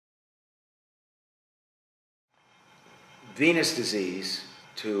venous disease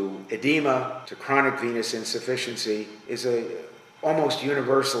to edema to chronic venous insufficiency is a almost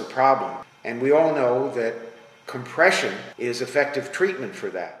universal problem. And we all know that compression is effective treatment for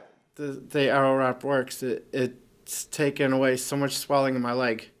that. The aero wrap works. It's taken away so much swelling in my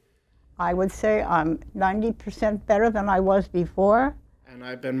leg. I would say I'm 90% better than I was before. And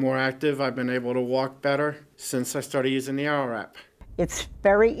I've been more active. I've been able to walk better since I started using the aero wrap. It's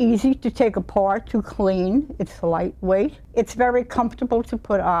very easy to take apart, to clean. It's lightweight. It's very comfortable to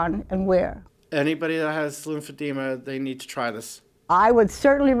put on and wear. Anybody that has lymphedema, they need to try this. I would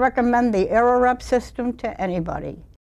certainly recommend the aero wrap system to anybody.